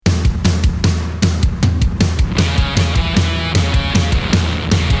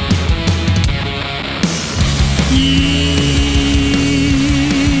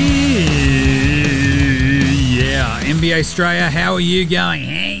Australia. How are you going?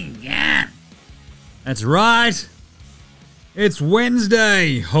 Hey, yeah. That's right. It's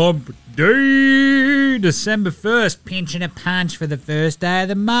Wednesday. Hump Day. December 1st. Pinching a punch for the first day of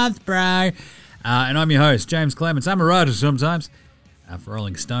the month, bro. And I'm your host, James Clements. I'm a writer sometimes. For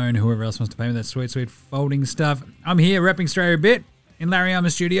Rolling Stone, whoever else wants to pay me that sweet, sweet folding stuff. I'm here repping Australia a bit in Larry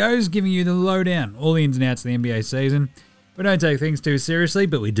Armour Studios, giving you the lowdown, all the ins and outs of the NBA season. We don't take things too seriously,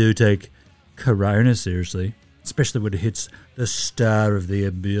 but we do take Corona seriously, especially when it hits the star of the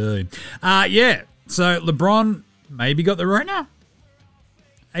NBA. So LeBron maybe got the Rona.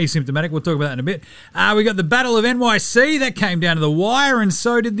 Asymptomatic, we'll talk about that in a bit. We got the Battle of NYC, that came down to the wire, and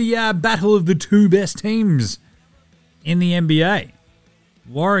so did the battle of the two best teams in the NBA.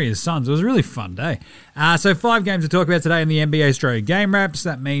 Warriors, Suns. It was a really fun day. So 5 games to talk about today in the NBA Australia Game Wraps.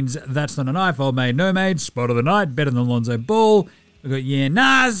 That means That's Not a Knife, Old Maid, No Maid, Spot of the Night, Better Than Lonzo Ball. We've got Yeah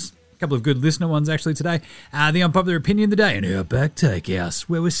Nas, a couple of good listener ones actually today. The Unpopular Opinion of the Day, and our Back Takehouse,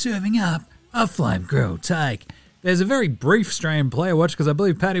 where we're serving up a flame grill take. There's a very brief Australian player watch because I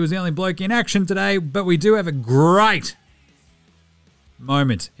believe Paddy was the only bloke in action today, but we do have a great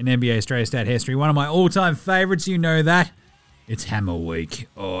moment in NBA Australia stat history. One of my all-time favourites, you know that. It's Hammer Week.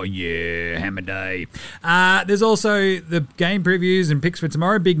 Oh, yeah, Hammer Day. There's also the game previews and picks for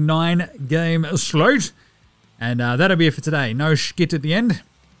tomorrow. Big 9-game slate. And that'll be it for today. No skit at the end.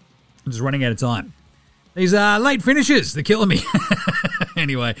 I'm just running out of time. These late finishes, they're killing me.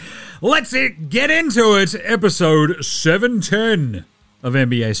 Anyway, let's get into it. Episode 710 of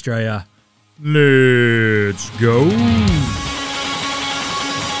NBA Australia. Let's go.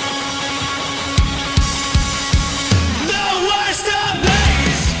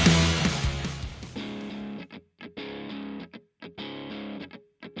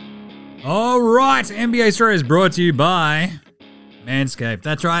 All right, NBA Australia is brought to you by Manscaped.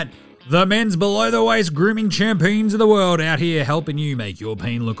 That's right, the men's below-the-waist grooming champions of the world out here helping you make your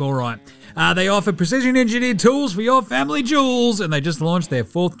peen look all right. They offer precision-engineered tools for your family jewels, and they just launched their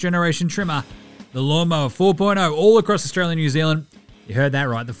 4th-generation trimmer, the Lawnmower 4.0, all across Australia and New Zealand. You heard that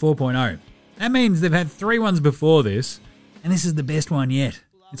right, the 4.0. That means they've had 3 ones before this, and this is the best one yet.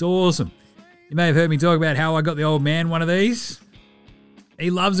 It's awesome. You may have heard me talk about how I got the old man one of these.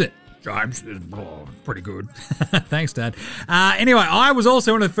 He loves it. James, pretty good. Thanks, Dad. Anyway, I was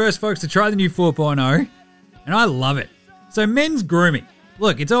also one of the first folks to try the new 4.0, and I love it. So men's grooming.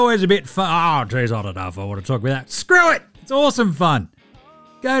 Look, it's always a bit fun. Oh, geez, I don't know if I want to talk about that. Screw it. It's awesome fun.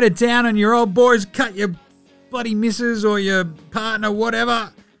 Go to town on your old boys, cut your bloody missus or your partner,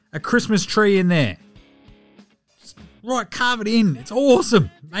 whatever, a Christmas tree in there. Just right, carve it in. It's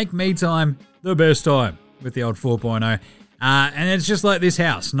awesome. Make me time the best time with the old 4.0. And it's just like this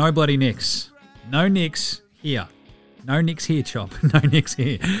house. No bloody nicks. No nicks here. No nicks here, Chop. No nicks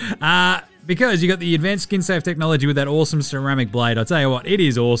here. Because you got the advanced skin-safe technology with that awesome ceramic blade. I'll tell you what, it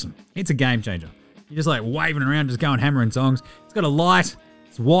is awesome. It's a game changer. You're just like waving around, just going hammer and tongs. It's got a light.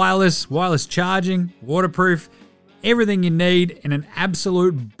 It's wireless charging, waterproof. Everything you need in an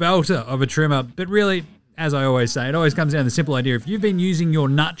absolute belter of a trimmer. But really, as I always say, it always comes down to the simple idea. If you've been using your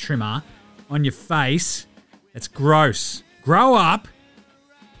nut trimmer on your face, it's gross. Grow up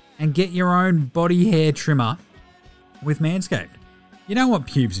and get your own body hair trimmer with Manscaped. You don't want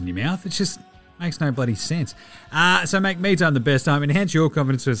pubes in your mouth. It just makes no bloody sense. So make me time the best time. Enhance your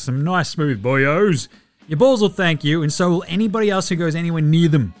confidence with some nice smooth boyos. Your balls will thank you, and so will anybody else who goes anywhere near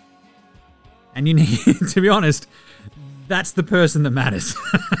them. And you need, to be honest, that's the person that matters.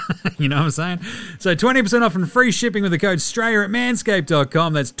 You know what I'm saying? So 20% off and free shipping with the code STRAYER at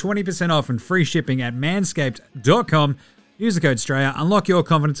manscaped.com. That's 20% off and free shipping at manscaped.com. Use the code STRAYER, unlock your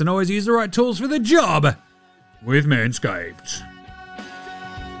confidence, and always use the right tools for the job with Manscaped.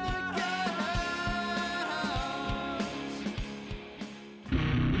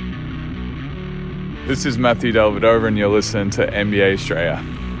 This is Matthew Delvedova, and you're listening to NBA Australia.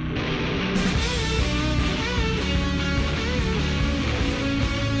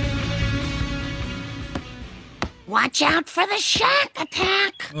 Watch out for the Shaq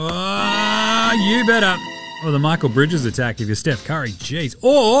attack. You better. Or the Michael Bridges attack if you're Steph Curry. Jeez.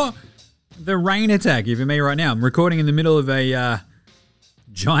 Or the rain attack if you're me right now. I'm recording in the middle of a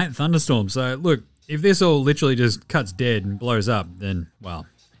giant thunderstorm. So, look, if this all literally just cuts dead and blows up, then, well,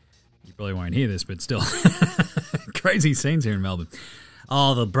 you probably won't hear this, but still. Crazy scenes here in Melbourne.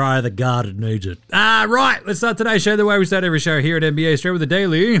 Oh, the garden needs it. Right, let's start today's show the way we start every show here at NBA Australia with the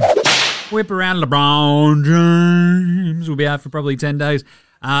daily whip around LeBron James. We'll be out for probably 10 days.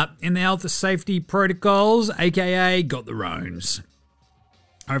 In the health safety protocols, a.k.a. got the Rones.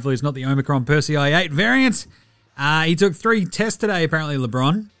 Hopefully it's not the Omicron Persei 8 variant. He took 3 tests today, apparently,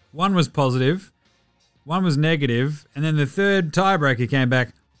 LeBron. One was positive. one was negative, and then the third tiebreaker came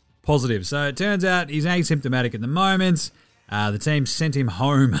back positive. So it turns out he's asymptomatic at the moment. The team sent him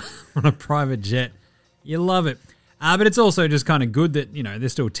home on a private jet. You love it. But it's also just kind of good that, they're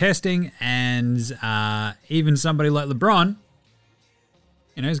still testing, and even somebody like LeBron,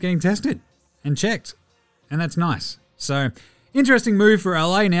 is getting tested and checked. And that's nice. So, interesting move for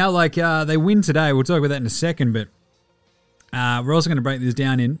LA now. They win today. We'll talk about that in a second, but we're also going to break this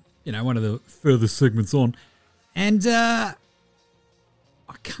down in, one of the further segments on. And I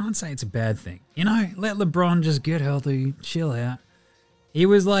can't say it's a bad thing. Let LeBron just get healthy, chill out. He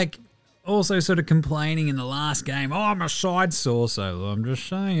was also sort of complaining in the last game, I'm a side sore, so I'm just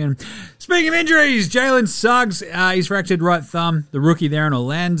saying. Speaking of injuries, Jalen Suggs, he's fractured right thumb. The rookie there in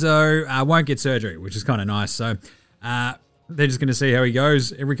Orlando won't get surgery, which is kind of nice. So they're just going to see how he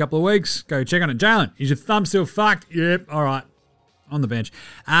goes every couple of weeks. Go check on it. Jalen, is your thumb still fucked? Yep, all right. On the bench.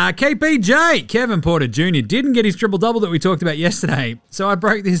 KPJ, Kevin Porter Jr., didn't get his triple-double that we talked about yesterday. So I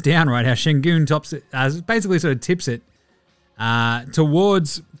broke this down, right, how Şengün tops it, basically sort of tips it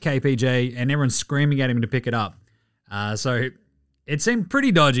towards KPJ, and everyone's screaming at him to pick it up. So it seemed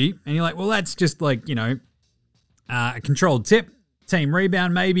pretty dodgy, and you're like, well, that's just a controlled tip, team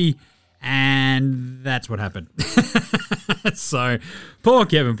rebound maybe, and that's what happened. So poor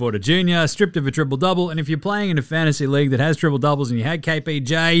Kevin Porter Jr. stripped of a triple-double, and if you're playing in a fantasy league that has triple-doubles and you had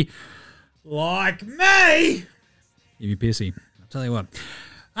KPJ, like me, you'd be pissy. I'll tell you what.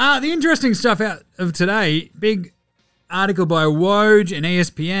 The interesting stuff out of today, big article by Woj and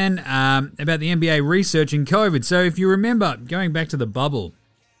ESPN about the NBA researching COVID. So if you remember, going back to the bubble,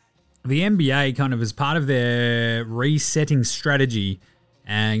 the NBA kind of as part of their resetting strategy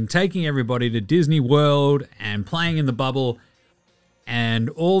and taking everybody to Disney World and playing in the bubble and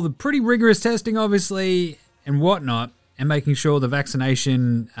all the pretty rigorous testing, obviously, and whatnot, and making sure the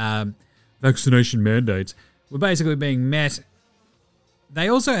vaccination mandates were basically being met. They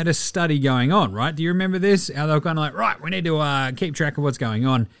also had a study going on, right? Do you remember this? How they were kind of like, right, we need to keep track of what's going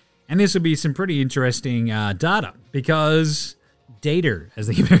on. And this would be some pretty interesting data, because data, as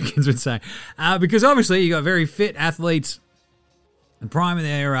the Americans would say. Because obviously you got very fit athletes, the prime of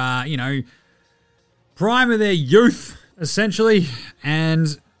their, prime of their youth, essentially.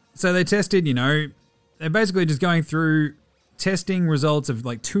 And so they tested, they're basically just going through testing results of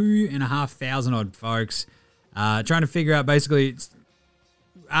 2,500 odd folks, trying to figure out basically,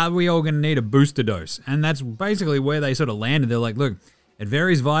 are we all going to need a booster dose? And that's basically where they sort of landed. They're like, look, it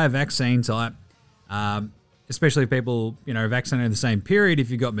varies via vaccine type, especially people, vaccinated in the same period.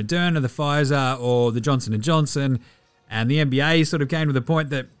 If you got Moderna, the Pfizer, or the Johnson & Johnson. And the NBA sort of came to the point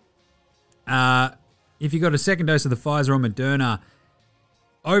that if you got a second dose of the Pfizer or Moderna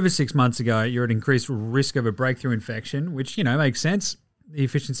over 6 months ago, you're at increased risk of a breakthrough infection, which, makes sense. The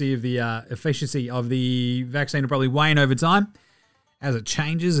efficiency of the vaccine will probably wane over time as it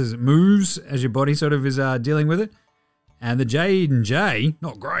changes, as it moves, as your body sort of is dealing with it. And the J&J,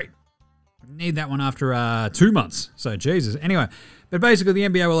 not great. Need that one after 2 months. So, Jesus. Anyway, but basically the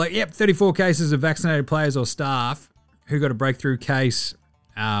NBA were like, yep, 34 cases of vaccinated players or staff who got a breakthrough case.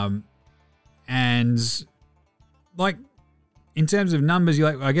 And, in terms of numbers,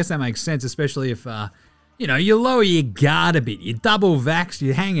 I guess that makes sense, especially if, you lower your guard a bit. You're double vaxxed,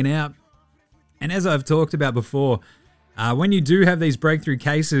 you're hanging out. And as I've talked about before, when you do have these breakthrough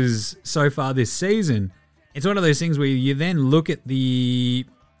cases so far this season, it's one of those things where you then look at the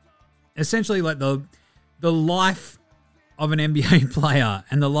life of an NBA player,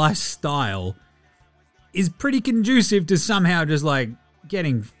 and the lifestyle is pretty conducive to somehow just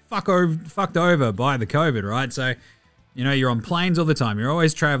getting fucked over by the COVID, right? So, you're on planes all the time. You're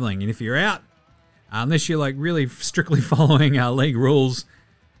always traveling. And if you're out, unless you're really strictly following our league rules,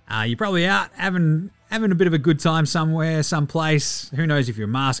 you're probably out having a bit of a good time somewhere, someplace. Who knows if you're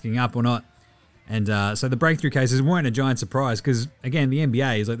masking up or not. And so the breakthrough cases weren't a giant surprise because, again, the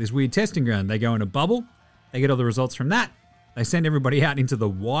NBA is like this weird testing ground. They go in a bubble. They get all the results from that. They send everybody out into the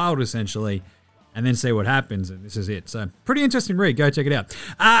wild, essentially, and then see what happens. And this is it. So pretty interesting read. Go check it out.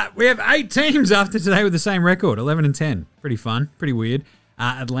 We have 8 teams after today with the same record, 11-10. Pretty fun. Pretty weird.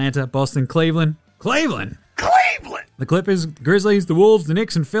 Atlanta, Boston, Cleveland. Cleveland! The Clippers, Grizzlies, the Wolves, the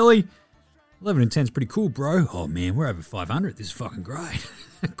Knicks, and Philly. 11-10 is pretty cool, bro. Oh, man, we're over 500. This is fucking great.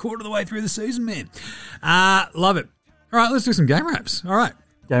 A quarter of the way through the season, man. Love it. All right, let's do some game wraps. All right.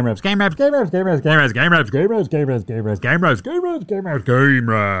 Game wraps.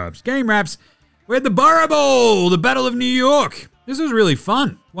 We had the Borough Bowl, the Battle of New York. This was really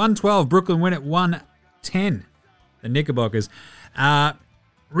fun. 112, Brooklyn win at 110. The Knickerbockers.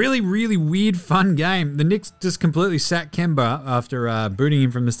 Really, really weird, fun game. The Knicks just completely sacked Kemba after booting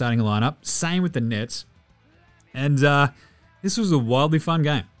him from the starting lineup. Same with the Nets. And this was a wildly fun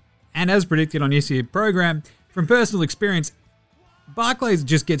game. And as predicted on yesterday's program, from personal experience, Barclays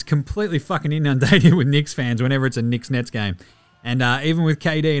just gets completely fucking inundated with Knicks fans whenever it's a Knicks-Nets game. And even with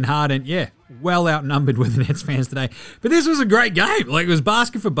KD and Harden, well outnumbered with the Nets fans today. But this was a great game. Like, it was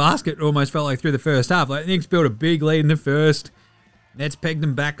basket for basket, it almost felt like, through the first half. Like, the Knicks built a big lead in the first. Nets pegged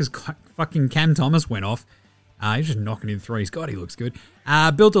them back as fucking Cam Thomas went off. He was just knocking in threes. God, he looks good.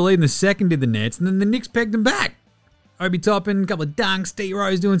 Built a lead in the second, did the Nets, and then the Knicks pegged them back. Obi Toppin, a couple of dunks,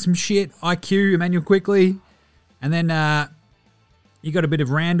 D-Rose doing some shit, IQ, Emmanuel Quickly. And then you got a bit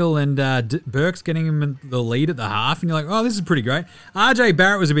of Randall and Burks getting him the lead at the half, and you're like, oh, this is pretty great. RJ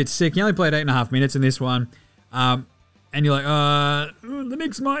Barrett was a bit sick. He only played 8.5 minutes in this one. And you're like, the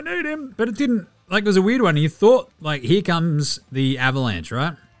Knicks might need him. But it didn't. Like, it was a weird one. You thought, like, here comes the avalanche,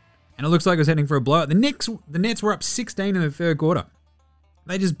 right? And it looks like it was heading for a blowout. The Nets were up 16 in the third quarter.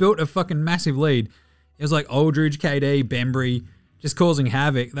 They just built a fucking massive lead. It was like Aldridge, KD, Bembry, just causing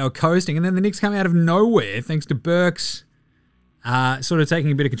havoc. They were coasting. And then the Knicks come out of nowhere, thanks to Burks sort of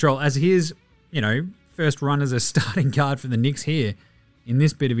taking a bit of control as his, first run as a starting guard for the Knicks here in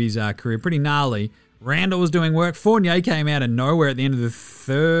this bit of his career. Pretty gnarly. Randall was doing work. Fournier came out of nowhere at the end of the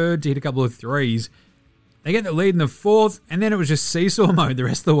third to hit a couple of threes. They get the lead in the fourth, and then it was just seesaw mode the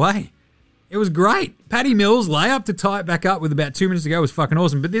rest of the way. It was great. Patty Mills' layup to tie it back up with about 2 minutes to go was fucking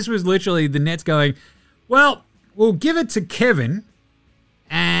awesome. But this was literally the Nets going, well, we'll give it to Kevin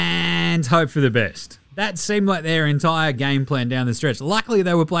and hope for the best. That seemed like their entire game plan down the stretch. Luckily,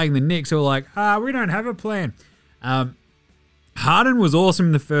 they were playing the Knicks, who were like, we don't have a plan. Harden was awesome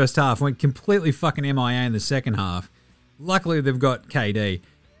in the first half, went completely fucking MIA in the second half. Luckily, they've got KD.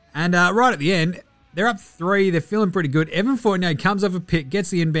 And right at the end, they're up 3. They're feeling pretty good. Evan Fournier comes off a pick, gets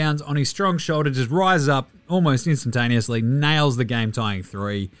the inbounds on his strong shoulder, just rises up almost instantaneously, nails the game-tying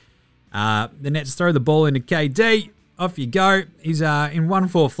 3. The Nets throw the ball into KD. Off you go. He's in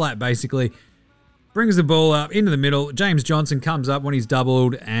 1-4 flat, basically. Brings the ball up into the middle. James Johnson comes up when he's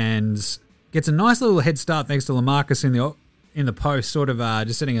doubled and gets a nice little head start thanks to LaMarcus in the post, sort of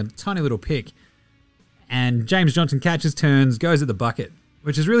just setting a tiny little pick. And James Johnson catches, turns, goes at the bucket,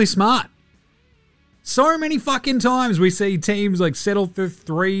 which is really smart. So many fucking times we see teams like settle for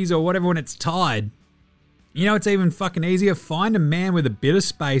threes or whatever when it's tied. It's even fucking easier. Find a man with a bit of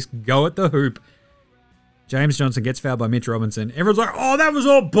space, go at the hoop. James Johnson gets fouled by Mitch Robinson. Everyone's like, oh, that was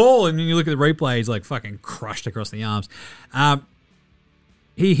all ball. And then you look at the replay, he's like fucking crushed across the arms.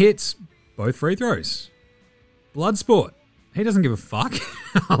 He hits both free throws. Blood sport. He doesn't give a fuck.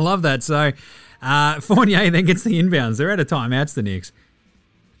 I love that. So Fournier then gets the inbounds. They're out of timeouts, the Knicks.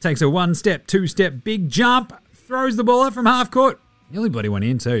 Takes a 1-step, 2-step, big jump. Throws the ball up from half court. Nearly bloody went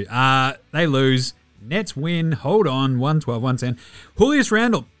in too. They lose. Nets win. Hold on. 112-110. Julius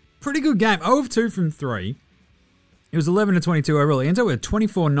Randle. Pretty good game. 0 of 2 from 3. It was 11 to 22 overall. He ends up with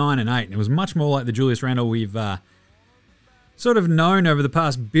 24, 9, and 8. And it was much more like the Julius Randle we've sort of known over the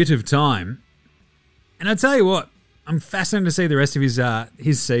past bit of time. And I tell you what, I'm fascinated to see the rest of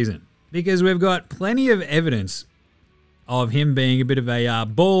his season because we've got plenty of evidence of him being a bit of a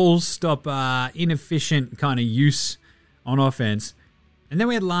ball stop, inefficient kind of use on offense. And then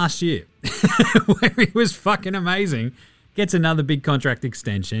we had last year where he was fucking amazing. Gets another big contract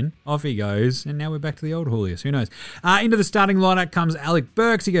extension. Off he goes. And now we're back to the old Julius. Who knows? Into the starting lineup comes Alec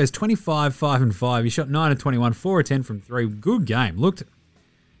Burks. He goes 25, 5 and 5. He shot 9 of 21, 4 of 10 from 3. Good game. Looked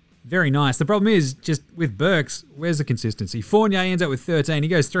very nice. The problem is, just with Burks, where's the consistency? Fournier ends up with 13. He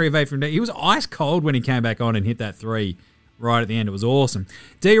goes 3 of 8 from deep. He was ice cold when he came back on and hit that 3 right at the end. It was awesome.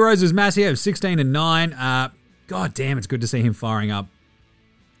 D-Rose was massive. He had 16 and 9. God damn, it's good to see him firing up.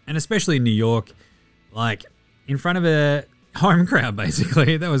 And especially in New York. Like, in front of a home crowd,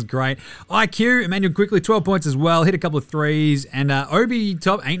 basically. That was great. IQ, Emmanuel Quickly, 12 points as well. Hit a couple of threes. And Obi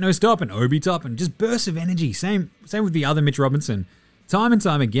Top, ain't no stopping. Obi Top, and just bursts of energy. Same with the other Mitch Robinson. Time and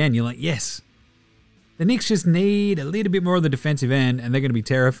time again, you're like, yes. The Knicks just need a little bit more of the defensive end, and they're going to be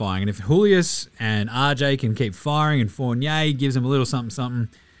terrifying. And if Julius and RJ can keep firing, and Fournier gives them a little something,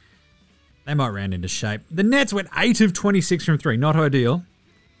 they might round into shape. The Nets went 8 of 26 from 3. Not ideal.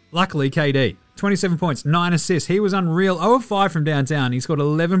 Luckily, KD. 27 points, 9 assists. He was unreal. 0 of 5 from downtown. He scored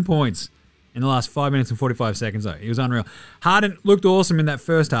 11 points in the last 5 minutes and 45 seconds, though. He was unreal. Harden looked awesome in that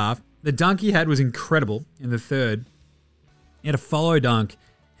first half. The dunk he had was incredible in the third. He had a follow dunk.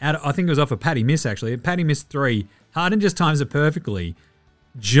 I think it was off a Patty miss, actually. Patty missed 3. Harden just times it perfectly.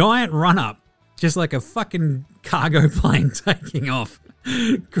 Giant run-up. Just like a fucking cargo plane taking off.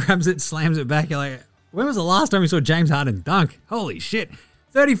 Grabs it, slams it back. You're like, when was the last time we saw James Harden dunk? Holy shit.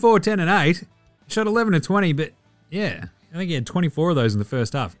 34, 10, and 8. Shot 11 to 20, but yeah, I think he had 24 of those in the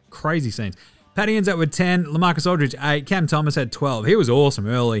first half. Crazy scenes. Patty ends up with 10. LaMarcus Aldridge, 8. Cam Thomas had 12. He was awesome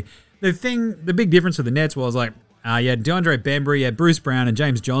early. The big difference with the Nets was you had DeAndre Bembry, you had Bruce Brown, and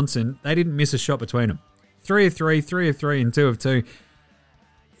James Johnson. They didn't miss a shot between them. 3 of 3, 3 of 3, and 2 of 2.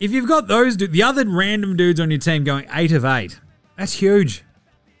 If you've got those, the other random dudes on your team going 8 of 8, that's huge.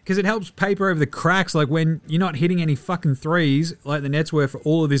 Because it helps paper over the cracks, like when you're not hitting any fucking threes like the Nets were for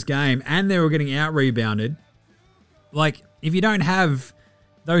all of this game, and they were getting out-rebounded. Like, if you don't have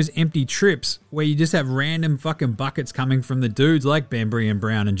those empty trips where you just have random fucking buckets coming from the dudes like Bembry and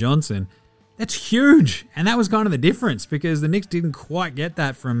Brown and Johnson, that's huge. And that was kind of the difference, because the Knicks didn't quite get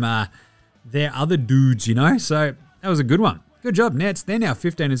that from their other dudes, So that was a good one. Good job, Nets. They're now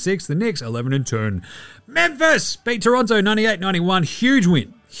 15-6. The Knicks 11-10. Memphis beat Toronto 98-91. Huge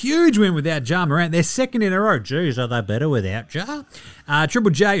win. Huge win without Ja Morant. They're second in a row. Jeez, are they better without Ja?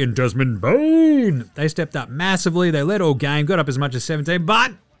 Triple J and Desmond Bane. They stepped up massively. They led all game. Got up as much as 17.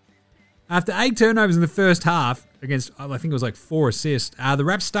 But after 8 turnovers in the first half against, I think it was like 4 assists, the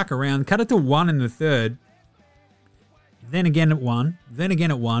Raps stuck around. Cut it to 1 in the third. Then again at 1. Then again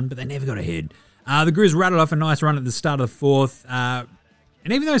at 1. But they never got ahead. The Grizz rattled off a nice run at the start of the fourth. And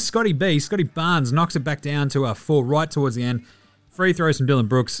even though Scotty Barnes knocks it back down to 4 right towards the end, free throws from Dylan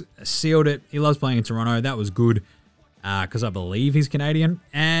Brooks sealed it. He loves playing in Toronto. That was good because I believe he's Canadian.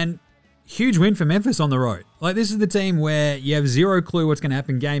 And huge win for Memphis on the road. Like, this is the team where you have zero clue what's going to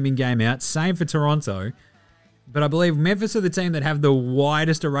happen game in, game out. Same for Toronto. But I believe Memphis are the team that have the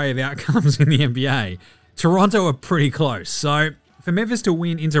widest array of outcomes in the NBA. Toronto are pretty close. So for Memphis to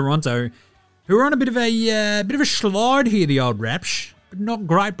win in Toronto, who are on a bit of a slide here, the old Raps. But not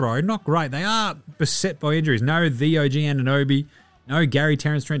great, bro. Not great. They are beset by injuries. No the OG Anunoby. No Gary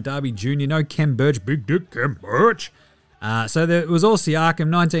Terrence Trent D'Arby Jr. No Kem Birch. Big dick Kem Birch. So there was all Siakam.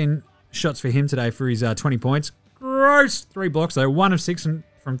 19 shots for him today for his 20 points. Gross. 3 blocks, though. 1 of 6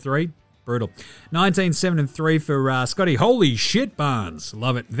 from 3. Brutal. 19, 7, and 3 for Scotty. Holy shit, Barnes.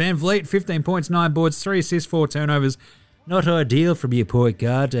 Love it. Van Vliet, 15 points, 9 boards, 3 assists, 4 turnovers. Not ideal from your point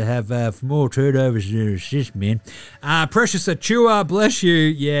guard to have more turnovers than assists, man. Precious Achua, bless you.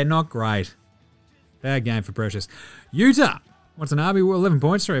 Yeah, not great. Bad game for Precious. Utah, what's an RB? 11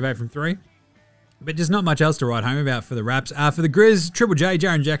 points, 3 of 8 from 3. But just not much else to write home about for the Raps. For the Grizz, Triple J,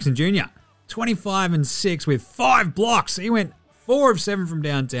 Jaren Jackson Jr., 25-6 with 5 blocks. He went 4 of 7 from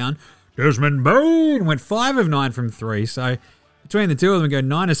downtown. Desmond Bane went 5 of 9 from 3. So between the two of them, go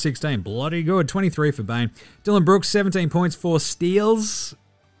 9 of 16. Bloody good. 23 for Bane. Dylan Brooks, 17 points, 4 steals.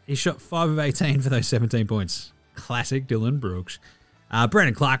 He shot 5 of 18 for those 17 points. Classic Dylan Brooks.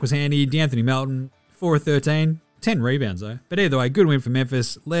 Brandon Clark was handy. D'Anthony Melton, 4 of 13. 10 rebounds, though. But either way, good win for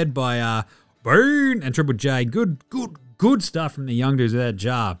Memphis. Led by Bane and Triple J. Good stuff from the young dudes with that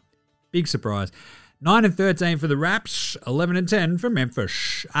Ja. Big surprise. 9 and 13 for the Raps. 11 and 10 for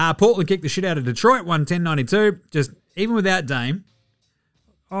Memphis. Portland kicked the shit out of Detroit. 110-92. Just even without Dame.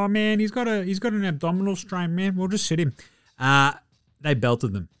 Oh man, he's got an abdominal strain, man. We'll just sit him. They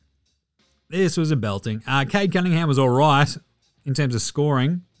belted them. This was a belting. Cade Cunningham was all right in terms of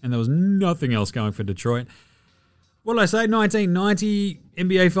scoring, and there was nothing else going for Detroit. What did I say? 1990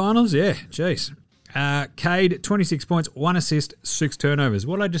 NBA Finals? Yeah, jeez. Cade, 26 points, 1 assist, 6 turnovers.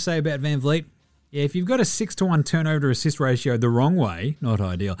 What did I just say about Van Vliet? Yeah, if you've got a 6-to-1 turnover to assist ratio the wrong way, not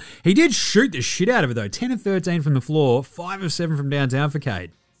ideal. He did shoot the shit out of it, though. 10 of 13 from the floor, 5 of 7 from downtown for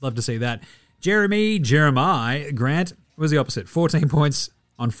Cade. Love to see that. Jeremiah Grant was the opposite. 14 points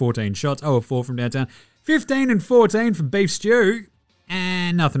on 14 shots, 0 of 4 from downtown. 15 and 14 for Beef Stew,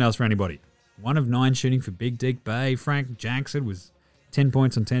 and nothing else for anybody. 1 of 9 shooting for Big Dick Bay. Frank Jackson was 10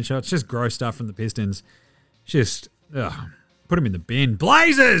 points on 10 shots. Just gross stuff from the Pistons. Just, put him in the bin.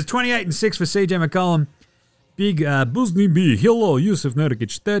 Blazers, 28-6 for CJ McCollum. Big Buzni B. Hello, Yusuf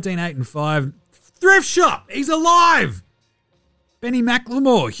Nurkic, 13, 8, and 5. Thrift shop, he's alive. Benny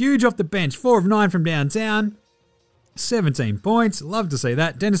McLemore, huge off the bench, 4 of 9 from downtown. 17 points. Love to see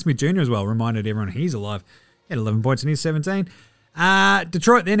that. Dennis Smith Jr. as well. Reminded everyone he's alive. He had 11 points and he's 17.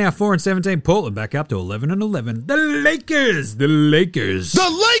 Detroit, they're now 4 and 17. Portland back up to 11 and 11. The Lakers. The Lakers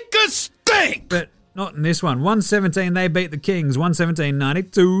stink. But not in this one. 117, they beat the Kings.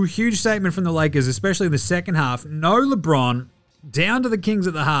 117-92. Huge statement from the Lakers, especially in the second half. No LeBron. Down to the Kings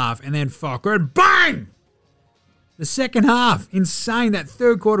at the half. And then fucking bang! The second half. Insane. That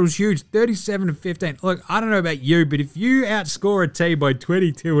third quarter was huge. 37-15. Look, I don't know about you, but if you outscore a team by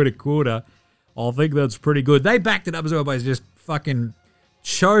 22 and a quarter, I think that's pretty good. They backed it up as well by just fucking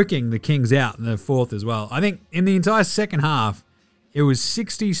choking the Kings out in the fourth as well. I think in the entire second half, it was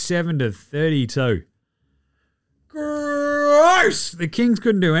 67-32. Gross! The Kings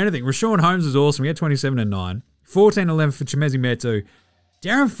couldn't do anything. Rashawn Holmes was awesome. He had 27 and 9. 14-11 for Chimezi Metu.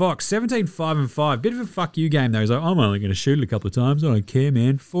 Darren Fox, 17, 5 and 5. Bit of a fuck you game though. He's like, I'm only going to shoot it a couple of times. I don't care,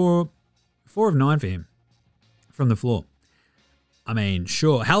 man. 4 of 9 for him from the floor. I mean,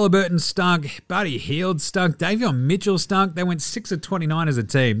 sure. Halliburton stunk. Buddy Hield stunk. Davion Mitchell stunk. They went 6 of 29 as a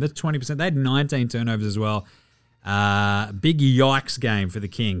team. That's 20%. They had 19 turnovers as well. Big yikes game for the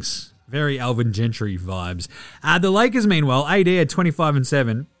Kings. Very Alvin Gentry vibes. The Lakers, meanwhile, AD had 25 and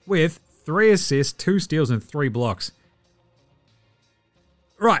 7 with 3 assists, 2 steals, and 3 blocks.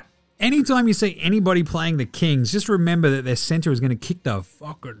 Right. Anytime you see anybody playing the Kings, just remember that their center is going to kick the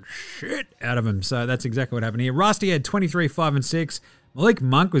fucking shit out of them. So that's exactly what happened here. Rusty had 23, 5 and 6. Malik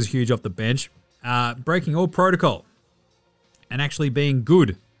Monk was huge off the bench, breaking all protocol and actually being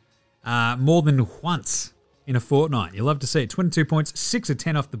good more than once in a fortnight. You love to see it. 22 points, 6 of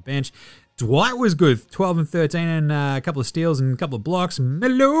 10 off the bench. Dwight was good, 12 and 13 and a couple of steals and a couple of blocks.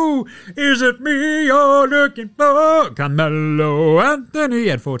 Melo, is it me you're looking for? Carmelo Anthony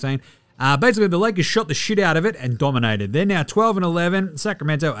had 14. Basically, the Lakers shot the shit out of it and dominated. They're now 12 and 11.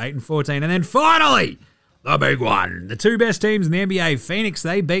 Sacramento 8 and 14. And then finally, the big one. The two best teams in the NBA, Phoenix,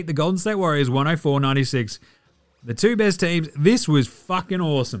 they beat the Golden State Warriors 104-96. The two best teams. This was fucking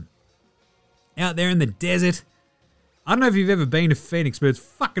awesome. Out there in the desert. I don't know if you've ever been to Phoenix, but it's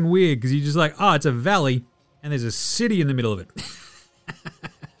fucking weird because you're just like, oh, it's a valley and there's a city in the middle of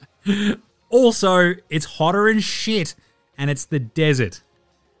it. Also, it's hotter as shit and it's the desert.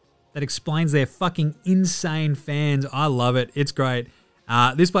 That explains their fucking insane fans. I love it. It's great.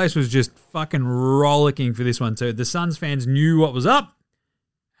 This place was just fucking rollicking for this one too. The Suns fans knew what was up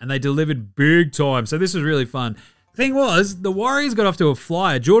and they delivered big time. So this was really fun. Thing was, the Warriors got off to a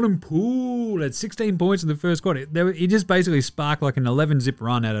flyer. Jordan Poole had 16 points in the first quarter. He just basically sparked like an 11-zip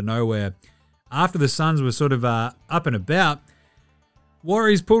run out of nowhere. After the Suns were sort of up and about,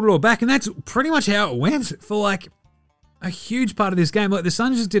 Warriors pulled it all back, and that's pretty much how it went for like a huge part of this game. Look, the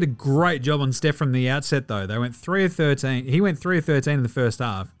Suns just did a great job on Steph from the outset, though. They went 3 of 13. He went 3 of 13 in the first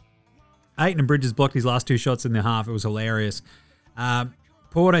half. Ayton and Bridges blocked his last 2 shots in the half. It was hilarious.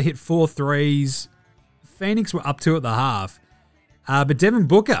 Porter hit 4 threes. Phoenix were up 2 at the half. But Devin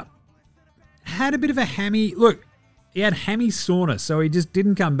Booker had a bit of a hammy. Look, he had hammy soreness, so he just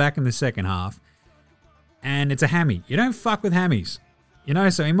didn't come back in the second half. And it's a hammy. You don't fuck with hammies. You know,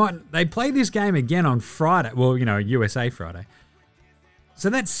 so they played this game again on Friday. Well, you know, USA Friday. So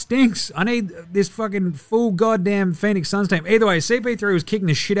that stinks. I need this fucking full goddamn Phoenix Suns team. Either way, CP3 was kicking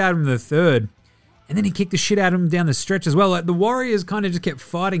the shit out of him in the third. And then he kicked the shit out of him down the stretch as well. Like, the Warriors kind of just kept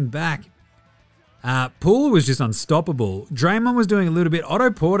fighting back. Poole was just unstoppable. Draymond was doing a little bit. Otto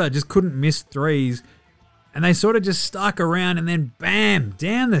Porter just couldn't miss threes. And they sort of just stuck around and then bam,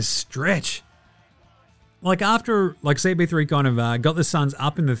 down the stretch. Like after CP3 kind of got the Suns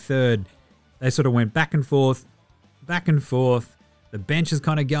up in the third, they sort of went back and forth. The bench is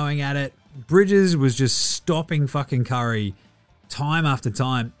kind of going at it. Bridges was just stopping fucking Curry time after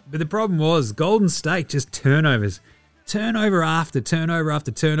time. But the problem was Golden State just turnovers. Turnover after turnover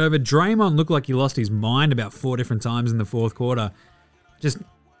after turnover. Draymond looked like he lost his mind about 4 different times in the fourth quarter. Just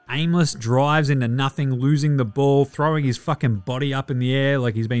aimless drives into nothing, losing the ball, throwing his fucking body up in the air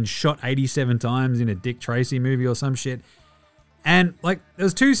like he's been shot 87 times in a Dick Tracy movie or some shit. And like there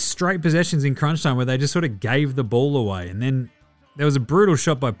was 2 straight possessions in crunch time where they just sort of gave the ball away. And then there was a brutal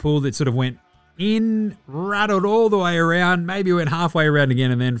shot by Poole that sort of went in, rattled all the way around, maybe went halfway around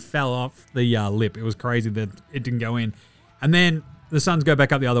again and then fell off the lip. It was crazy that it didn't go in. And then the Suns go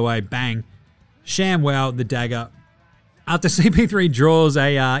back up the other way, bang. ShamWow, the dagger. After CP3 draws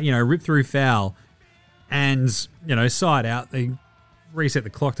a rip-through foul and, side out, they reset the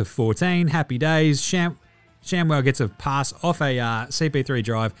clock to 14. Happy days. ShamWow gets a pass off a CP3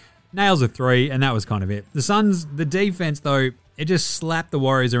 drive, nails a 3, and that was kind of it. The Suns, the defense, though, it just slapped the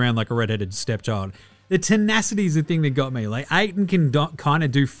Warriors around like a redheaded stepchild. The tenacity is the thing that got me. Like, Ayton can kind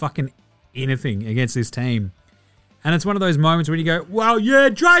of do fucking anything against this team. And it's one of those moments when you go, well, yeah,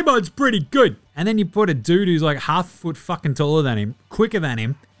 Draymond's pretty good. And then you put a dude who's like half a foot fucking taller than him, quicker than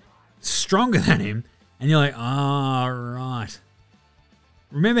him, stronger than him, and you're like, oh, right.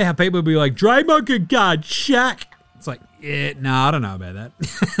 Remember how people would be like, Draymond could guard Shaq? It's like, yeah, no, I don't know about that.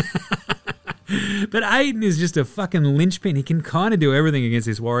 But Ayton is just a fucking linchpin. He can kind of do everything against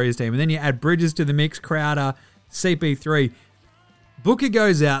this Warriors team. And then you add Bridges to the mix, Crowder, CP3. Booker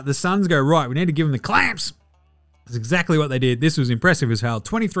goes out. The Suns go, right, we need to give him the clamps. That's exactly what they did. This was impressive as hell.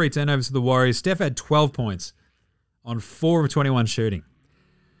 23 turnovers for the Warriors. Steph had 12 points on 4 of 21 shooting.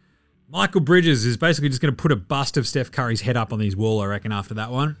 Michael Bridges is basically just going to put a bust of Steph Curry's head up on his wall, I reckon, after that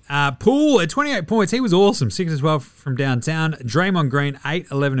one. Poole at 28 points. He was awesome. 6 of 12 from downtown. Draymond Green, 8,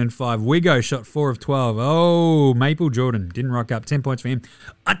 11, and 5. Wigo shot 4 of 12. Oh, Maple Jordan didn't rock up. 10 points for him.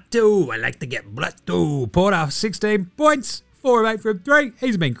 Otto, I like to get blutto. Porter, 16 points. 4 of 8 from 3.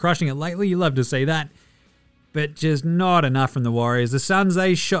 He's been crushing it lately. You love to see that. But just not enough from the Warriors. The Suns,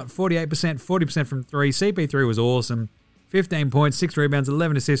 they shot 48%, 40% from 3. CP3 was awesome. 15 points, 6 rebounds,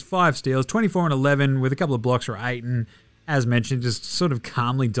 11 assists, 5 steals, 24 and 11 with a couple of blocks for 8. And as mentioned, just sort of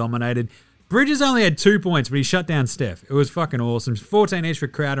calmly dominated. Bridges only had 2 points, but he shut down Steph. It was fucking awesome. 14 each for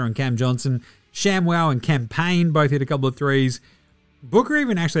Crowder and Cam Johnson. ShamWow and Cam Payne both hit a couple of threes. Booker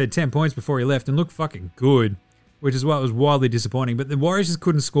even actually had 10 points before he left and looked fucking good, which is what was wildly disappointing. But the Warriors just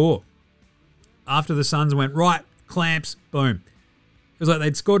couldn't score. After the Suns went, right, clamps, boom. It was like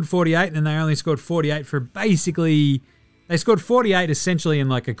they'd scored 48 and then they only scored 48 for basically... They scored 48 essentially in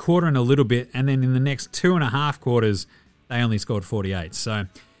like a quarter and a little bit, and then in the next 2.5 quarters, they only scored 48. So,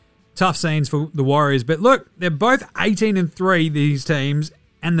 tough scenes for the Warriors. But look, they're both 18-3, these teams,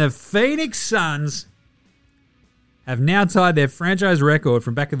 and the Phoenix Suns have now tied their franchise record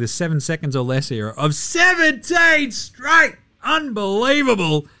from back of the 7 seconds or less era of 17 straight.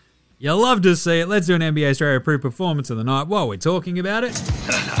 Unbelievable. You love to see it. Let's do an NBA Australia approved performance of the night while we're talking about it.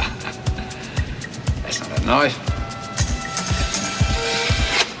 That's not a knife.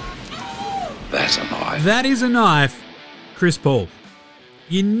 That's a knife. That is a knife. Chris Paul.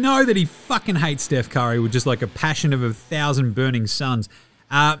 You know that he fucking hates Steph Curry with just like a passion of 1,000 burning suns.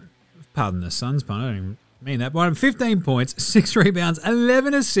 Pardon the Suns pun. I don't even mean that. But 15 points, 6 rebounds,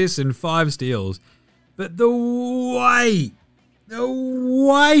 11 assists, and 5 steals. But the way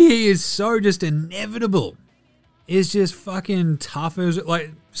he is so just inevitable is just fucking tough. It was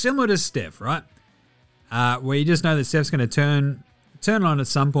like similar to Steph, right? Where you just know that Steph's going to turn it on at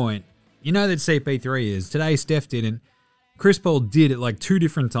some point. You know that CP3 is. Today, Steph didn't. Chris Paul did it like 2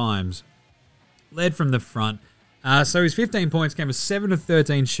 different times. Led from the front. So his 15 points came with 7 of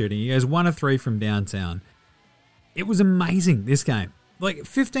 13 shooting. He goes 1 of 3 from downtown. It was amazing, this game. Like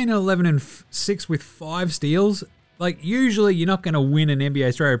 15 and 11 and 6 with 5 steals. Like usually you're not going to win an NBA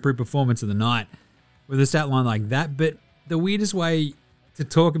Australia approved performance of the night with a stat line like that. But the weirdest way to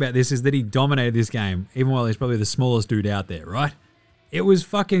talk about this is that he dominated this game, even while he's probably the smallest dude out there, right? It was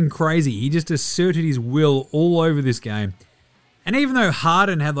fucking crazy. He just asserted his will all over this game. And even though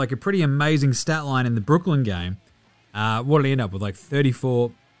Harden had like a pretty amazing stat line in the Brooklyn game, what did he end up with? Like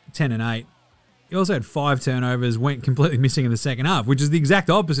 34, 10 and 8. He also had 5 turnovers, went completely missing in the second half, which is the exact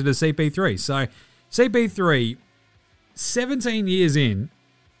opposite of CP3. So CP3, 17 years in,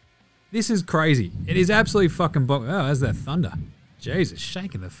 this is crazy. It is absolutely fucking Oh, there's that thunder. Jesus,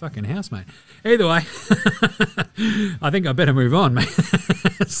 shaking the fucking house, mate. Either way, I think I better move on, mate.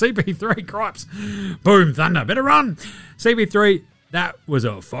 CP3, cripes. Boom, thunder, better run. CP3, that was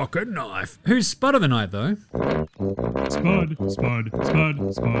a fucking knife. Who's spud of the night, though? Spud, spud,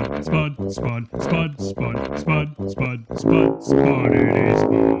 spud, spud, spud, spud, spud, spud, spud, spud, spud, spud, it is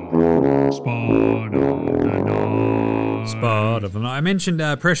spud of the night. Spud of the night. I mentioned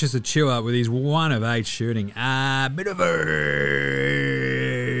Precious Achua with his 1 of 8 shooting. Bit of a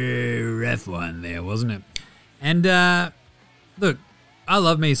rough one there, wasn't it? And look, I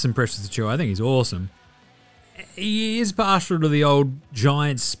love me some Precious Achua. I think he's awesome. He is partial to the old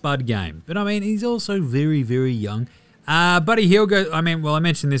Giants Spud game. But, I mean, he's also very, very young. Buddy Hield goes... I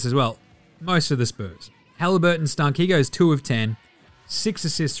mentioned this as well. Most of the Spurs. Halliburton stunk. He goes 2 of 10. 6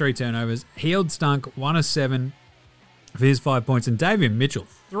 assists, 3 turnovers. Hield stunk. 1 of 7 for his 5 points. And Davion Mitchell,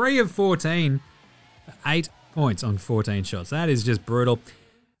 3 of 14 for 8 points on 14 shots. That is just brutal.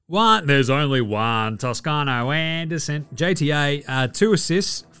 There's only one. Toscano Anderson. JTA, 2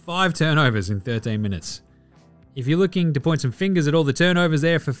 assists, 5 turnovers in 13 minutes. If you're looking to point some fingers at all the turnovers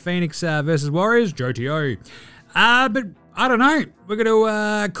there for Phoenix versus Warriors, JTO. But I don't know. We're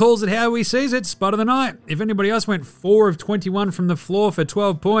going to calls it how we sees it. Spud of the night. If anybody else went 4 of 21 from the floor for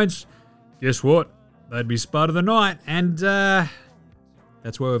 12 points, guess what? They'd be spud of the night. And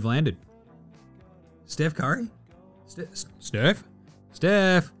that's where we've landed. Steph Curry? Steph?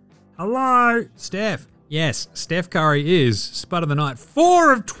 Hello? Steph. Yes, Steph Curry is spud of the night.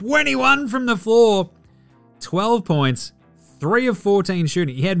 4 of 21 from the floor. 12 points, 3 of 14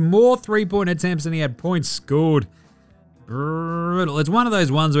 shooting. He had more 3-point attempts than he had points scored. Brutal. It's one of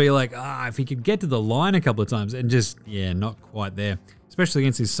those ones where you're like, if he could get to the line a couple of times and just, not quite there. Especially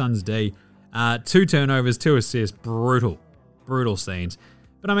against his Suns D. 2 turnovers, 2 assists. Brutal scenes.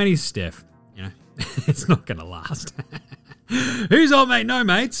 But I mean, he's Steph. It's not going to last. Who's old mate? No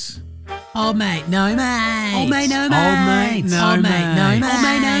mates. Old mate, no mate. Old mate, no mate. Old mate, no Old mate. mate, no mate. Old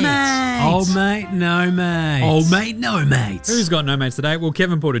mate, no mate. Old mate, no mate. Old mate, no mates. Who's got no mates today? Well,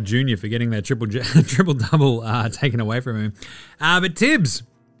 Kevin Porter Jr. for getting that triple-double taken away from him. But Tibbs,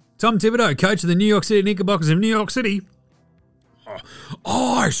 Tom Thibodeau, coach of the New York City Knickerbockers of New York City.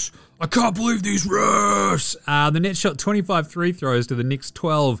 Ice! I can't believe these refs! The Nets shot 25 free throws to the Knicks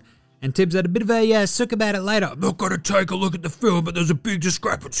 12. And Tibbs had a bit of a sook about it later. I'm not going to take a look at the film, but there's a big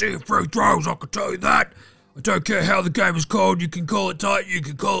discrepancy in free throws, I can tell you that. I don't care how the game is called. You can call it tight, you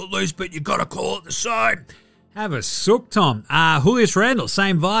can call it loose, but you got to call it the same. Have a sook, Tom. Julius Randle,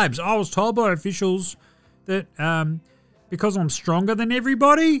 same vibes. I was told by officials that because I'm stronger than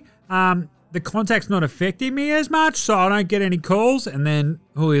everybody, the contact's not affecting me as much, so I don't get any calls. And then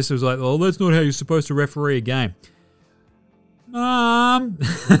Julius was like, well, that's not how you're supposed to referee a game. I'm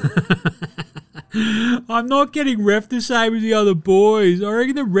not getting ref the same as the other boys. I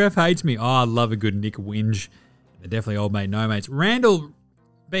reckon the ref hates me. Oh, I love a good Nick whinge. They're definitely old mate, no mates. Randall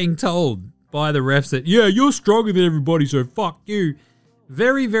being told by the refs that, yeah, you're stronger than everybody, so fuck you.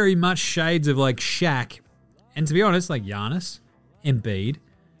 Very, very much shades of like Shaq. And to be honest, like Giannis, Embiid.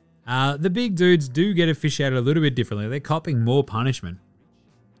 The big dudes do get officiated a little bit differently. They're copping more punishment.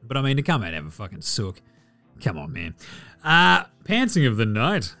 But I mean, to come out and have a fucking sook. Come on, man. Pantsing of the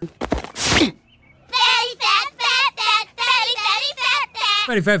night.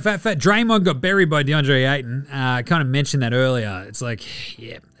 Fatty fat. Draymond got buried by DeAndre Ayton. I kind of mentioned that earlier. It's like,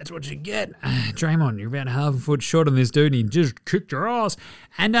 yeah, that's what you get. Draymond, you're about half a foot short on this dude and he just kicked your ass.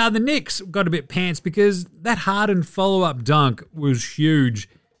 And the Knicks got a bit pants because that Harden follow-up dunk was huge.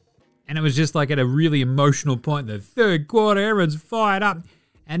 And it was just like at a really emotional point in the third quarter. Everyone's fired up.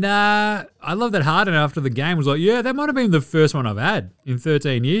 And I love that Harden after the game was like, yeah, that might have been the first one I've had in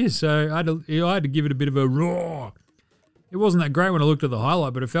 13 years. So I had to give it a bit of a roar. It wasn't that great when I looked at the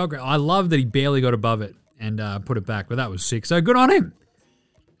highlight, but it felt great. I love that he barely got above it and put it back, but that was sick. So good on him.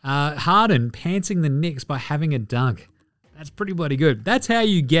 Harden pantsing the Knicks by having a dunk. That's pretty bloody good. That's how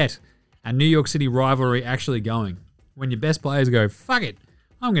you get a New York City rivalry actually going. When your best players go, fuck it,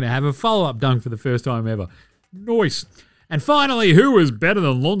 I'm going to have a follow-up dunk for the first time ever. Nice. And finally, who is better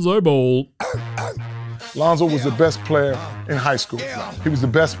than Lonzo Ball? Lonzo was the best player in high school. He was the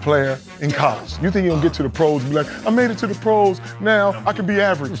best player in college. You think he'll get to the pros and be like, I made it to the pros, now I can be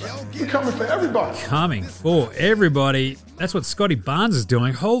average. He's coming for everybody. Coming for everybody. That's what Scotty Barnes is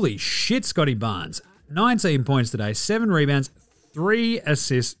doing. Holy shit, Scotty Barnes. 19 points today, 7 rebounds, 3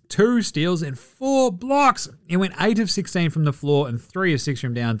 assists, 2 steals, and 4 blocks. He went 8 of 16 from the floor and 3 of 6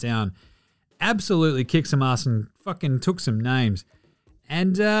 from downtown. Absolutely kicked some ass and fucking took some names.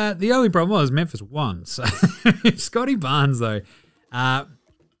 And the only problem was Memphis won. So Scotty Barnes, though,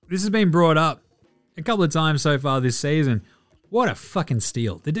 this has been brought up a couple of times so far this season. What a fucking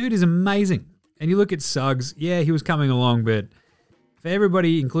steal. The dude is amazing. And you look at Suggs, yeah, he was coming along, but for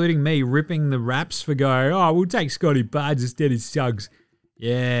everybody, including me, ripping the raps for going, oh, we'll take Scotty Barnes instead of Suggs.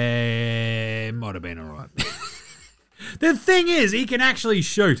 Yeah, it might have been all right. The thing is, he can actually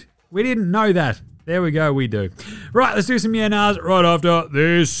shoot. We didn't know that. There we go, we do. Right, let's do some yeah-nahs right after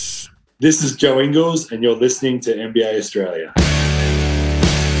this. This is Joe Ingles, and you're listening to NBA Australia.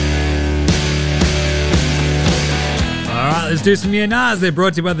 All right, let's do some yeah-nahs. They're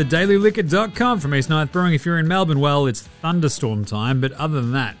brought to you by thedailyliquor.com from East Ninth Brewing. If you're in Melbourne, well, it's thunderstorm time, but other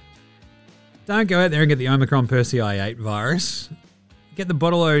than that, don't go out there and get the Omicron Persei 8 virus. Get the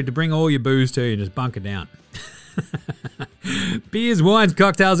bottle to bring all your booze to you and just bunker down. Beers, wines,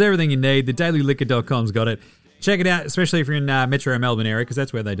 cocktails, everything you need. Thedailyliquor.com's got it. Check it out, especially if you're in Metro Melbourne area, because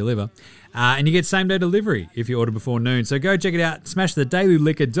that's where they deliver. And you get same-day delivery if you order before noon. So go check it out. Smash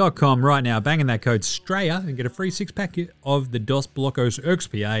thedailyliquor.com right now. Bang in that code STRAYA and get a free 6-pack of the Dos Blocos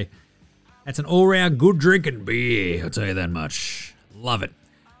XPA. That's an all-round good drinking beer, I'll tell you that much. Love it.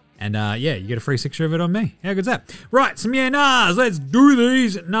 And yeah, you get a free 6 of it on me. How good's that? Right, some yeah-nahs. Let's do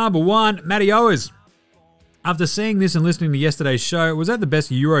these. Number 1, Matty Owers. After seeing this and listening to yesterday's show, was that the best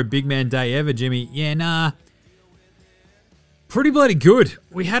Euro big man day ever, Jimmy? Yeah, nah. Pretty bloody good.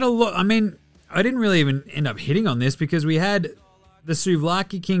 We had a lot. I mean, I didn't really even end up hitting on this because we had the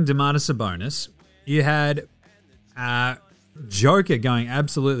Souvlaki King Domantas Sabonis. You had Joker going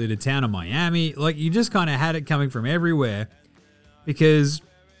absolutely to town on Miami. Like, you just kind of had it coming from everywhere because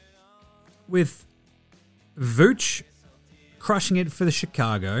with Vooch crushing it for the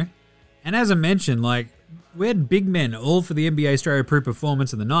Chicago, and as I mentioned, like, we had big men all for the NBA Australia Pro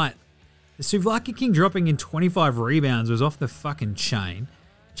performance of the night. The Souvlaki King dropping in 25 rebounds was off the fucking chain.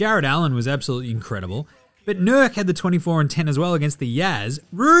 Jared Allen was absolutely incredible. But Nurk had the 24 and 10 as well against the Yaz.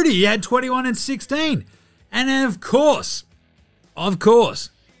 Rudy had 21 and 16. And of course,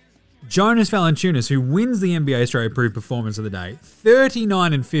 Jonas Valanciunas, who wins the NBA Australia Approved Performance of the Day,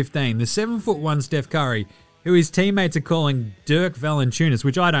 39 and 15. The 7'1" Steph Curry, who his teammates are calling Dirk Valanciunas,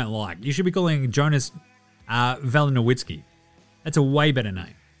 which I don't like. You should be calling Jonas Valanowitzki. That's a way better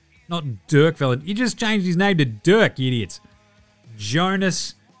name. Not Dirk Valanciunas. You just changed his name to Dirk, you idiots.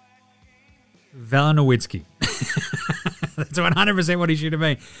 Jonas Valanowitzki. That's 100% what he should have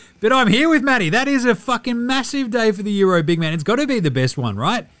been. But I'm here with Matty. That is a fucking massive day for the Euro big man. It's got to be the best one,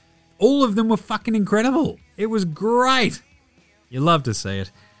 right? All of them were fucking incredible. It was great. You love to see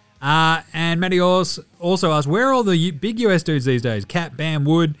it. And Matty also asked, where are all the big US dudes these days? Cat, Bam,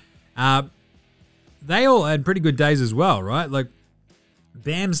 Wood. They all had pretty good days as well, right? Like,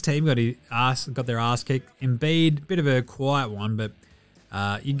 Bam's team got their ass kicked. Embiid, bit of a quiet one, but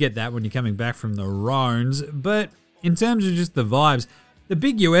you get that when you're coming back from the Rones. But in terms of just the vibes, the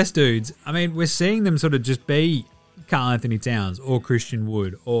big US dudes, I mean, we're seeing them sort of just be Karl Anthony Towns or Christian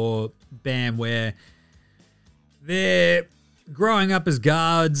Wood or Bam, where they're growing up as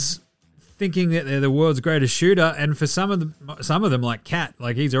guards, thinking that they're the world's greatest shooter. And for some of them, like Cat,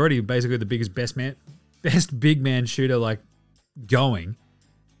 like he's already basically the best big man shooter, like going.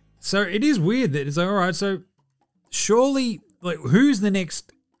 So it is weird that it's like, all right, so surely, like, who's the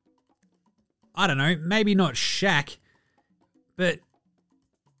next? I don't know, maybe not Shaq, but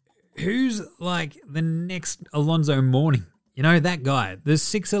who's like the next Alonzo Mourning? You know, that guy, the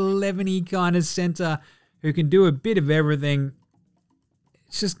 6'11" kind of center who can do a bit of everything.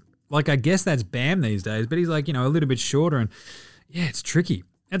 It's just like, I guess that's Bam these days, but he's like, you know, a little bit shorter, and yeah, it's tricky.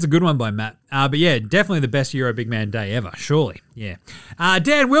 That's a good one by Matt. But yeah, definitely the best Euro big man day ever, surely. Yeah.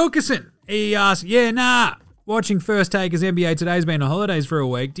 Dan Wilkerson, he asked, watching First Take as NBA Today's been on holidays for a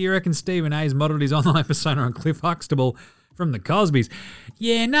week. Do you reckon Stephen A's modelled his online persona on Cliff Huxtable from the Cosbys?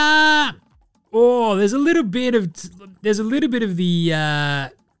 Yeah, nah. Oh, there's a little bit of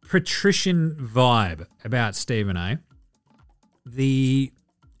the patrician vibe about Stephen A. The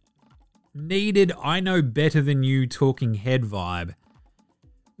needed I know better than you talking head vibe,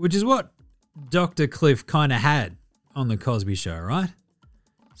 which is what Dr. Cliff kind of had on the Cosby Show, right?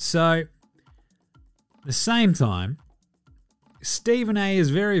 So, at the same time, Stephen A is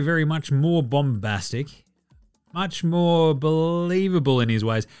very, very much more bombastic, much more believable in his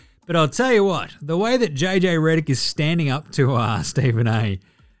ways. But I'll tell you what, the way that JJ Redick is standing up to Stephen A,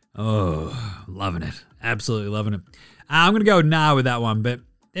 oh, loving it. Absolutely loving it. I'm going to go with that one, but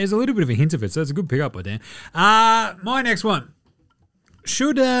there's a little bit of a hint of it, so it's a good pickup by Dan. My next one.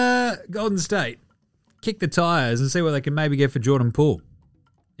 Should Golden State kick the tires and see what they can maybe get for Jordan Poole?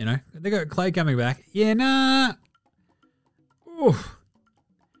 You know, they got Clay coming back. Yeah, nah. Oof.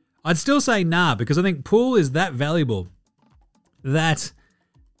 I'd still say nah, because I think Poole is that valuable that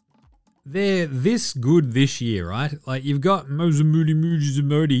they're this good this year, right? Like, you've got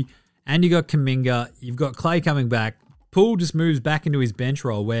Mojamudi, and you got Kuminga. You've got Clay coming back. Poole just moves back into his bench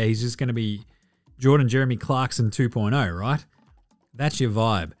role where he's just going to be Jordan Jeremy Clarkson 2.0, right? That's your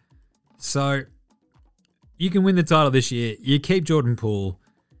vibe. So you can win the title this year. You keep Jordan Poole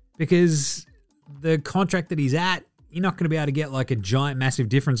because the contract that he's at, you're not going to be able to get like a giant, massive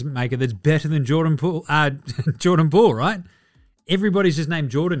difference maker that's better than Jordan Poole, right? Everybody's just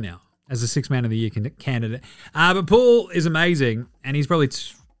named Jordan now as a Sixth Man of the Year candidate. But Poole is amazing, and he's probably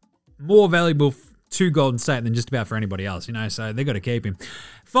more valuable to Golden State than just about for anybody else, you know, so they've got to keep him.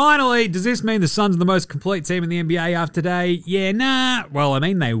 Finally, does this mean the Suns are the most complete team in the NBA after today? Yeah, nah. Well, I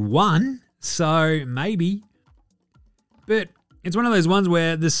mean, they won, so maybe. But it's one of those ones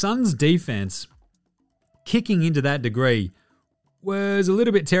where the Suns' defense, kicking into that degree, was a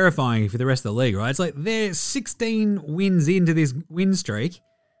little bit terrifying for the rest of the league, right? It's like they're 16 wins into this win streak.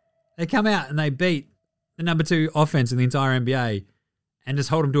 They come out and they beat the number 2 offense in the entire NBA and just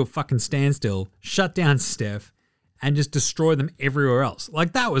hold them to a fucking standstill, shut down Steph, and just destroy them everywhere else.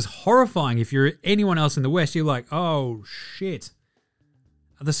 Like, that was horrifying. If you're anyone else in the West, you're like, oh, shit.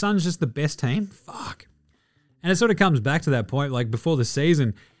 Are the Suns just the best team? Fuck. And it sort of comes back to that point, like, before the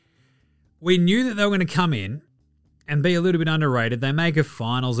season, we knew that they were going to come in and be a little bit underrated. They make a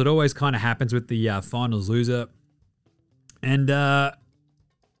finals. It always kind of happens with the finals loser. And,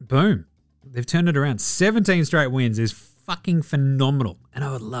 boom. They've turned it around. 17 straight wins is fucking phenomenal, and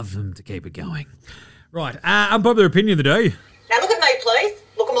I would love them to keep it going. Right, unpopular opinion of the day. Now look at me, please.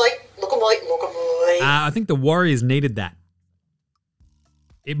 Look at me. Look at me. Look at me. I think the Warriors needed that.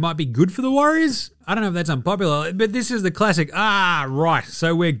 It might be good for the Warriors. I don't know if that's unpopular, but this is the classic. Right,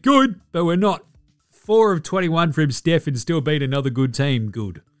 so we're good, but we're not 4 of 21 from Steph and still beat another good team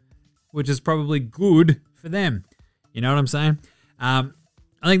good, which is probably good for them. You know what I'm saying? I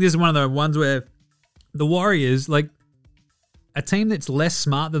think this is one of the ones where the Warriors, like, a team that's less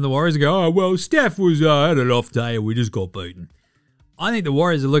smart than the Warriors go, oh, well, Steph was had an off day and we just got beaten. I think the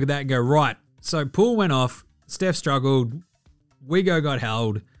Warriors will look at that and go, right, so Poole went off, Steph struggled, Wigo got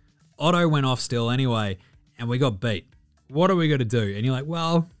held, Otto went off still anyway, and we got beat. What are we going to do? And you're like,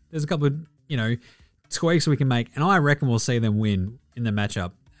 well, there's a couple of, tweaks we can make, and I reckon we'll see them win in the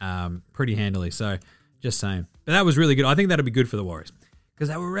matchup pretty handily. So, just saying. But that was really good. I think that'll be good for the Warriors. Because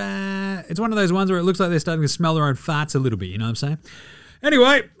they were, it's one of those ones where it looks like they're starting to smell their own farts a little bit, you know what I'm saying?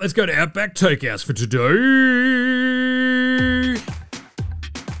 Anyway, let's go to Outback Takeouts for today.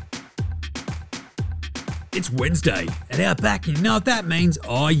 It's Wednesday at Outback, and you know what that means?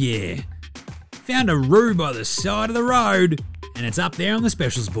 Oh yeah. Found a roux by the side of the road, and it's up there on the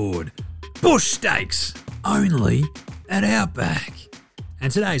specials board. Bush steaks, only at Outback.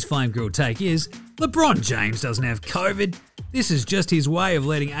 And today's flame grilled take is, LeBron James doesn't have COVID. This is just his way of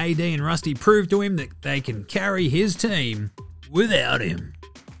letting AD and Rusty prove to him that they can carry his team without him.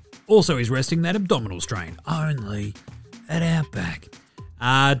 Also, he's resting that abdominal strain, only at Outback.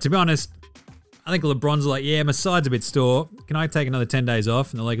 To be honest, I think LeBron's like, yeah, my side's a bit sore. Can I take another 10 days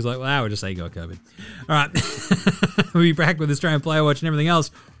off? And the Lakers are like, well, we'll just say you got COVID. All right. We'll be back with Australian Player Watch and everything else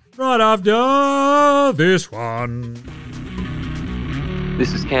right after this one.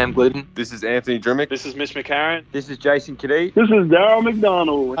 This is Cam Glidden. This is Anthony Drimmick. This is Mitch McCarron. This is Jason Kadee. This is Darryl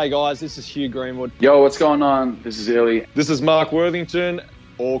McDonald. Hey guys, this is Hugh Greenwood. Yo, what's going on? This is Illy. This is Mark Worthington,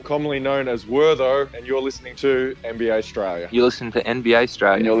 or commonly known as Wortho, and you're listening to NBA Australia. You're listening to NBA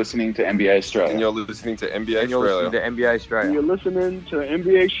Australia. And you're listening to NBA Australia. And you're listening to NBA and you're Australia. listening to NBA Australia. And you're listening to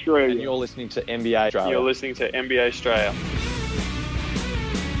NBA Australia. And you're listening to NBA Australia. You're listening to NBA Australia.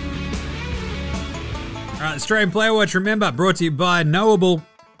 All right, Australian Player Watch, remember, brought to you by Knowable,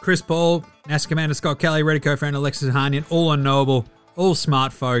 Chris Paul, NASA Commander Scott Kelly, Reddit co-founder Alexis Ohanian, all on Knowable, all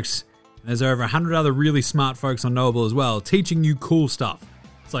smart folks. And there's over 100 other really smart folks on Knowable as well, teaching you cool stuff.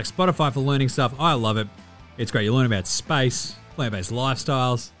 It's like Spotify for learning stuff. I love it. It's great. You learn about space, plant-based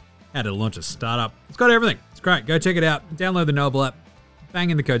lifestyles, how to launch a startup. It's got everything. It's great. Go check it out. Download the Knowable app.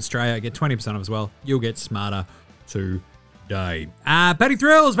 Bang in the code Australia. Get 20% off as well. You'll get smarter today. Paddy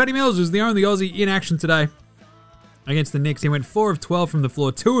Mills was the only Aussie in action today against the Knicks. He went 4 of 12 from the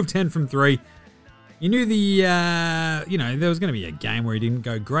floor, 2 of 10 from 3. You knew there was going to be a game where he didn't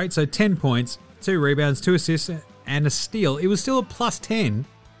go great. So 10 points, 2 rebounds, 2 assists, and a steal. It was still a plus 10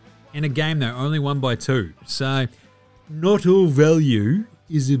 in a game, though, only won by 2. So not all value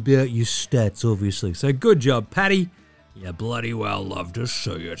is about your stats, obviously. So good job, Paddy. You bloody well love to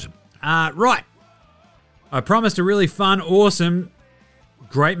see it. Right. I promised a really fun, awesome,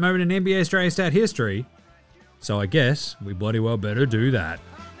 great moment in NBA Australia stat history. So I guess we bloody well better do that.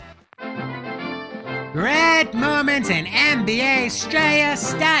 Great moments in NBA Australia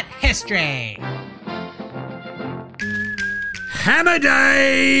stat history. Hammer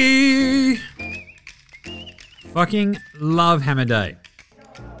Day! Fucking love Hammer Day.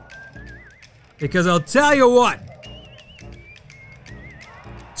 Because I'll tell you what,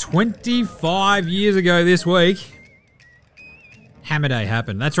 25 years ago this week, Hammer Day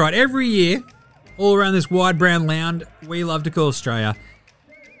happened. That's right, every year, all around this wide brown land we love to call Australia,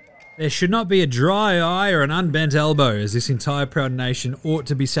 there should not be a dry eye or an unbent elbow as this entire proud nation ought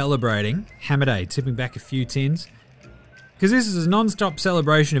to be celebrating Hammer Day, tipping back a few tins. Because this is a non-stop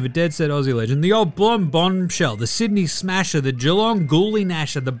celebration of a dead-set Aussie legend, the old blonde bombshell, the Sydney Smasher, the Geelong Ghoulie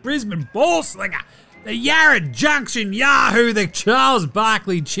Nasher, the Brisbane Ball Slinger, the Yarra Junction Yahoo, the Charles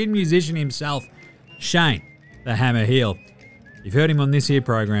Barkley chin musician himself, Shane, the Hammer Heel. You've heard him on this here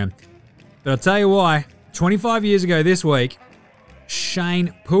program. But I'll tell you why, 25 years ago this week,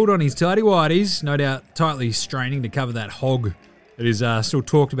 Shane pulled on his tighty-whities, no doubt tightly straining to cover that hog that is still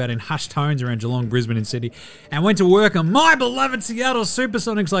talked about in hushed tones around Geelong, Brisbane and Sydney, and went to work on my beloved Seattle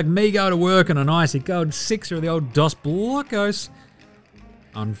Supersonics like me go to work on an icy cold sixer of the old Dos Blocos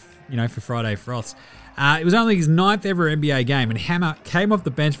on, for Friday froths. It was only his 9th ever NBA game, and Hammer came off the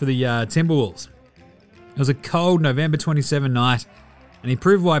bench for the Timberwolves. It was a cold November 27 night, and he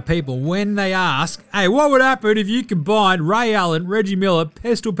proved why people, when they ask, hey, what would happen if you combined Ray Allen, Reggie Miller,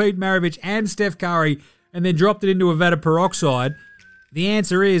 Pistol Pete Maravich, and Steph Curry, and then dropped it into a vat of peroxide? The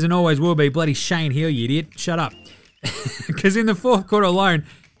answer is, and always will be, bloody Shane Hill, you idiot. Shut up. Because in the fourth quarter alone,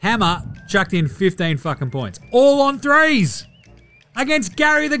 Hammer chucked in 15 fucking points. All on threes. Against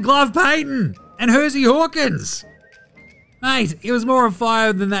Gary the Glove Payton and Hersey Hawkins. Mate, it was more on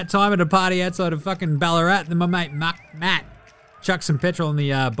fire than that time at a party outside of fucking Ballarat than my mate Matt chucked some petrol on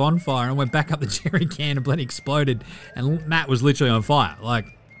the bonfire and went back up the jerry can and bloody exploded. And Matt was literally on fire. Like,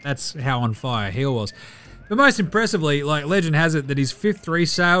 that's how on fire Hill was. But most impressively, like, legend has it that his 5th three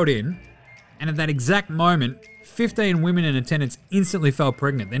sailed in, and at that exact moment, 15 women in attendance instantly fell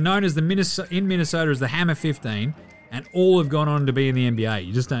pregnant. They're known as in Minnesota as the Hammer 15, and all have gone on to be in the NBA.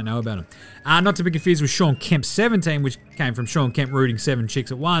 You just don't know about them. Not to be confused with Sean Kemp's 17, which came from Sean Kemp rooting 17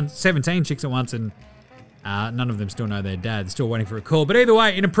 chicks at once, and none of them still know their dad. They're still waiting for a call. But either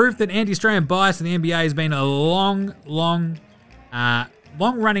way, in a proof that anti-Australian bias in the NBA has been a long-running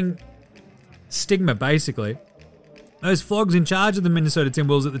stigma, basically. Those flogs in charge of the Minnesota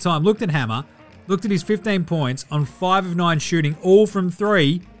Timberwolves at the time looked at Hammer, looked at his 15 points on 5 of 9 shooting, all from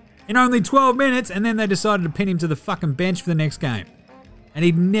 3, in only 12 minutes, and then they decided to pin him to the fucking bench for the next game. And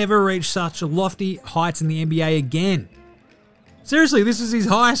he'd never reach such lofty heights in the NBA again. Seriously, this is his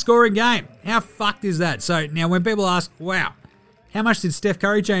highest scoring game. How fucked is that? So now when people ask, wow, how much did Steph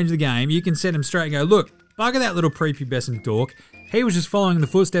Curry change the game? You can set him straight and go, look, bugger that little prepubescent dork. He was just following the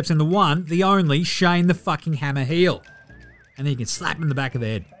footsteps in the one, the only, Shane the fucking Hammer heel. And then you can slap him in the back of the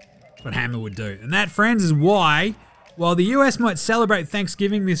head. That's what Hammer would do. And that, friends, is why, while the US might celebrate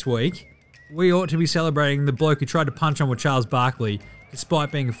Thanksgiving this week, we ought to be celebrating the bloke who tried to punch on with Charles Barkley,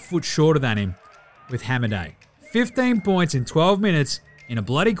 despite being a foot shorter than him, with Hammer Day. 15 points in 12 minutes in a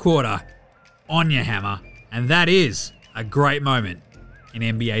bloody quarter on your Hammer. And that is a great moment in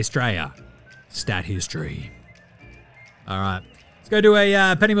NBA Australia stat history. All right. Let's go to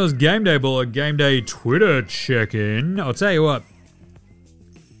a Penny Mills Game Day Ball, a Game Day Twitter check-in. I'll tell you what.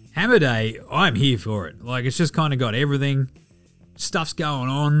 Hammer Day, I'm here for it. Like, it's just kind of got everything. Stuff's going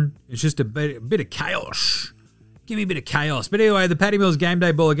on. It's just a bit of chaos. Give me a bit of chaos. But anyway, the Patty Mills Game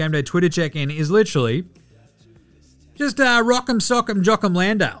Day Ball, a Game Day Twitter check-in is literally just Rock'em Sock'em Jock'em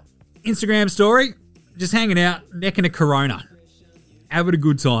Landale. Instagram story, just hanging out, necking a Corona. Having a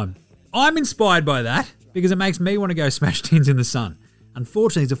good time. I'm inspired by that because it makes me want to go smash tins in the sun.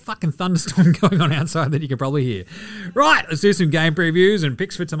 Unfortunately, there's a fucking thunderstorm going on outside that you can probably hear. Right, let's do some game previews and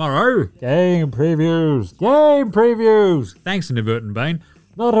picks for tomorrow. Game previews. Thanks, Inadvertent Bane.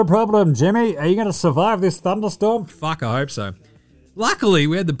 Not a problem, Jimmy. Are you going to survive this thunderstorm? Fuck, I hope so. Luckily,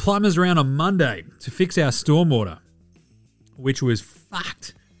 we had the plumbers around on Monday to fix our stormwater, which was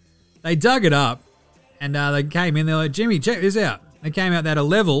fucked. They dug it up, and they came in. They're like, Jimmy, check this out. They came out, they had a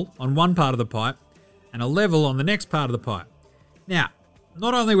level on one part of the pipe and a level on the next part of the pipe. Now,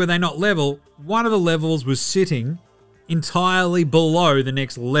 not only were they not level, one of the levels was sitting entirely below the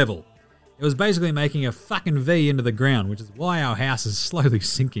next level. It was basically making a fucking V into the ground, which is why our house is slowly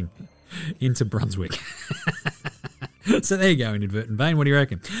sinking into Brunswick. So there you go, Inadvertent Bane. What do you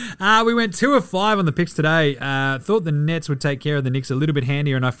reckon? We went 2 of 5 on the picks today. Thought the Nets would take care of the Knicks a little bit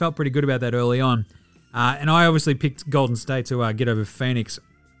handier, and I felt pretty good about that early on. And I obviously picked Golden State to get over Phoenix.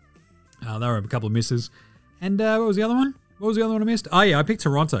 They were a couple of misses. And what was the other one? What was the other one I missed? Oh, yeah, I picked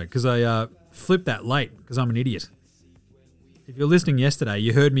Toronto because I flipped that late because I'm an idiot. If you're listening yesterday,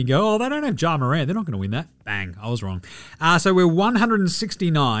 you heard me go, oh, they don't have Ja Morant. They're not going to win that. Bang, I was wrong. So we're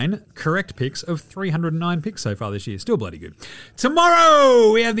 169 correct picks of 309 picks so far this year. Still bloody good.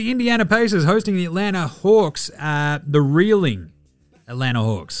 Tomorrow, we have the Indiana Pacers hosting the Atlanta Hawks, the reeling Atlanta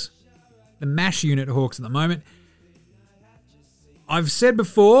Hawks. The MASH unit Hawks at the moment. I've said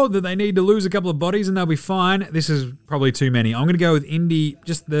before that they need to lose a couple of bodies and they'll be fine. This is probably too many. I'm going to go with Indy.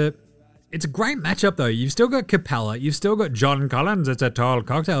 It's a great matchup, though. You've still got Capella. You've still got John Collins. It's a tall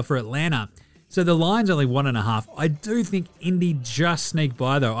cocktail for Atlanta. So the line's only 1.5. I do think Indy just sneak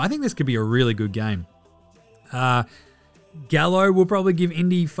by, though. I think this could be a really good game. Gallo will probably give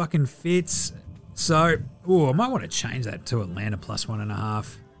Indy fucking fits. So, I might want to change that to Atlanta plus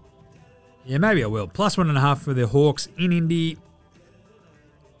 1.5. Yeah, maybe I will. Plus 1.5 for the Hawks in Indy.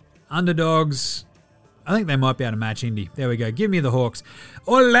 Underdogs. I think they might be able to match Indy. There we go. Give me the Hawks.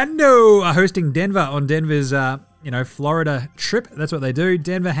 Orlando are hosting Denver on Denver's, Florida trip. That's what they do.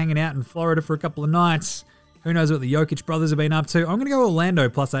 Denver hanging out in Florida for a couple of nights. Who knows what the Jokic brothers have been up to. I'm going to go Orlando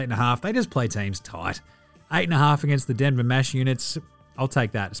plus 8.5. They just play teams tight. 8.5 against the Denver MASH units. I'll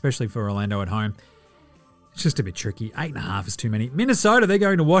take that, especially for Orlando at home. It's just a bit tricky. 8.5 is too many. Minnesota, they're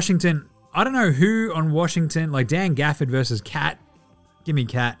going to Washington. I don't know who on Washington, like Dan Gafford versus Cat. Give me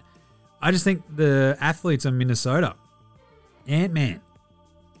Cat. I just think the athletes on Minnesota, Ant-Man,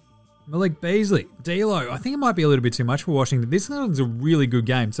 Malik Beasley, D'Lo, I think it might be a little bit too much for Washington. This one's a really good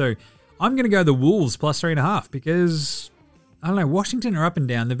game. So I'm going to go the Wolves plus 3.5 because, I don't know, Washington are up and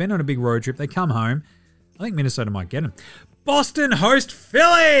down. They've been on a big road trip. They come home. I think Minnesota might get them. Boston host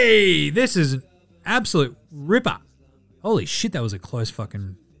Philly. This is an absolute ripper. Holy shit, that was a close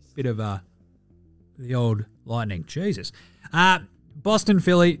fucking bit of the old lightning. Jesus. Boston,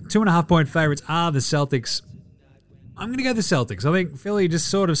 Philly, 2.5 point favorites are the Celtics. I'm going to go the Celtics. I think Philly just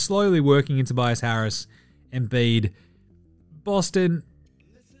sort of slowly working into Tobias Harris, Embiid. Boston,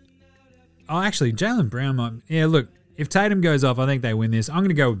 Oh, actually, Jaylen Brown might... Yeah, look, if Tatum goes off, I think they win this. I'm going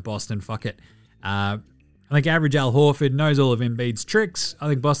to go with Boston. Fuck it. I think average Al Horford knows all of Embiid's tricks. I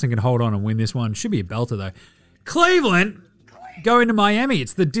think Boston can hold on and win this one. Should be a belter, though. Cleveland going to Miami.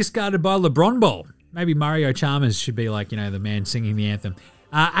 It's the discarded by LeBron Bowl. Maybe Mario Chalmers should be like, the man singing the anthem.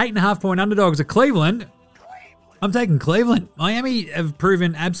 8.5-point underdogs of Cleveland. I'm taking Cleveland. Miami have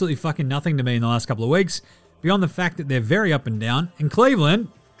proven absolutely fucking nothing to me in the last couple of weeks, beyond the fact that they're very up and down. And Cleveland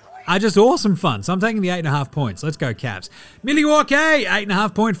are just awesome fun. So I'm taking the 8.5 points. Let's go Cavs. Milwaukee,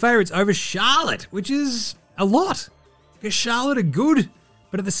 8.5-point favorites over Charlotte, which is a lot. Because Charlotte are good.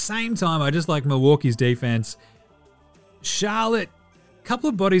 But at the same time, I just like Milwaukee's defense. Charlotte, a couple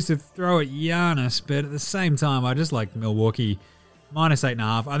of bodies to throw at Giannis, but at the same time, I just like Milwaukee. Minus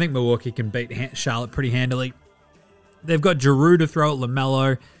 8.5. I think Milwaukee can beat Charlotte pretty handily. They've got Giroux to throw at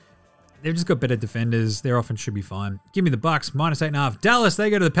LaMelo. They've just got better defenders. Their offense should be fine. Give me the Bucks, minus 8.5. Dallas, they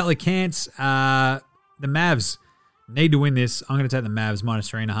go to the Pelicans. The Mavs need to win this. I'm going to take the Mavs,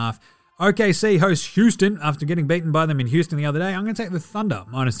 minus 3.5. OKC hosts Houston after getting beaten by them in Houston the other day. I'm going to take the Thunder,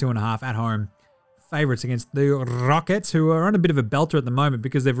 minus 2.5 at home. Favorites against the Rockets, who are on a bit of a belter at the moment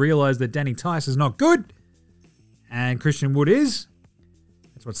because they've realized that Danny Tice is not good. And Christian Wood is.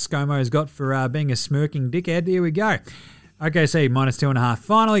 That's what ScoMo's got for being a smirking dickhead. Here we go. OKC, minus 2.5.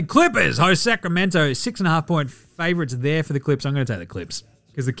 Finally, Clippers host Sacramento. 6.5-point favorites there for the Clips. I'm going to take the Clips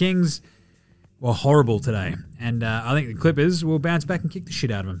because the Kings were horrible today. And I think the Clippers will bounce back and kick the shit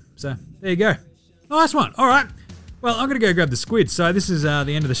out of them. So, there you go. Nice one. All right. Well, I'm going to go grab the squid. So, this is the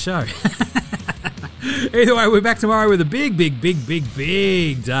end of the show. Either way, we're back tomorrow with a big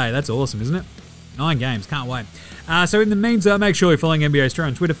day. That's awesome, isn't it? 9 games. Can't wait. So in the meantime, make sure you're following NBA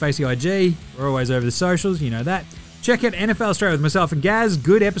Australia on Twitter, Facey IG. We're always over the socials. You know that. Check out NFL Australia with myself and Gaz.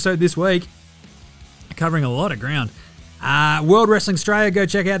 Good episode this week. Covering a lot of ground. World Wrestling Australia. Go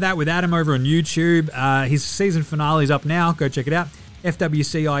check out that with Adam over on YouTube. His season finale is up now. Go check it out.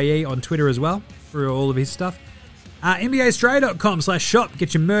 FWCIE on Twitter as well for all of his stuff. NBAaustralia.com/shop.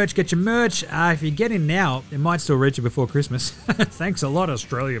 Get your merch. If you get in now, it might still reach you before Christmas. Thanks a lot,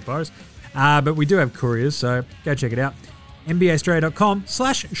 Australia Post. But we do have couriers, so go check it out.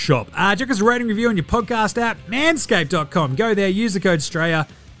 NBAaustralia.com/shop. Check us a rating review on your podcast app. Manscaped.com. Go there, use the code Australia.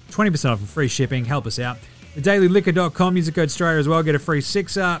 20% off and free shipping. Help us out. TheDailyLiquor.com. Use the code Australia as well. Get a free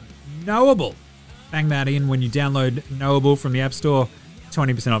 6-er. Knowable. Bang that in when you download Knowable from the App Store.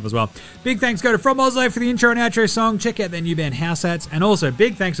 20% off as well. Big thanks go to From Oslo for the intro and outro song. Check out their new band House Hats. And also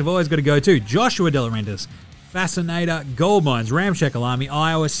big thanks have always got to go to Joshua De Laurentiis, Fascinator, Gold Mines, Ramshackle Army,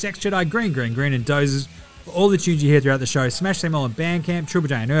 Iowa, Sex Jedi, Green, and Dozers. For all the tunes you hear throughout the show, smash them all on Bandcamp, Triple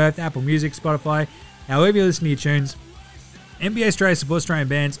J and Earth, Apple Music, Spotify, however you listen to your tunes. NBA Australia supports Australian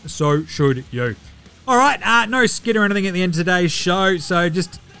bands, so should you. Alright, no skid or anything at the end of today's show, so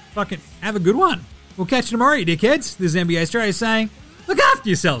just fucking have a good one. We'll catch you tomorrow, you dickheads. This is NBA Australia saying, look after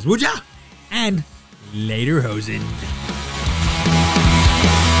yourselves, would ya? And later, hosen.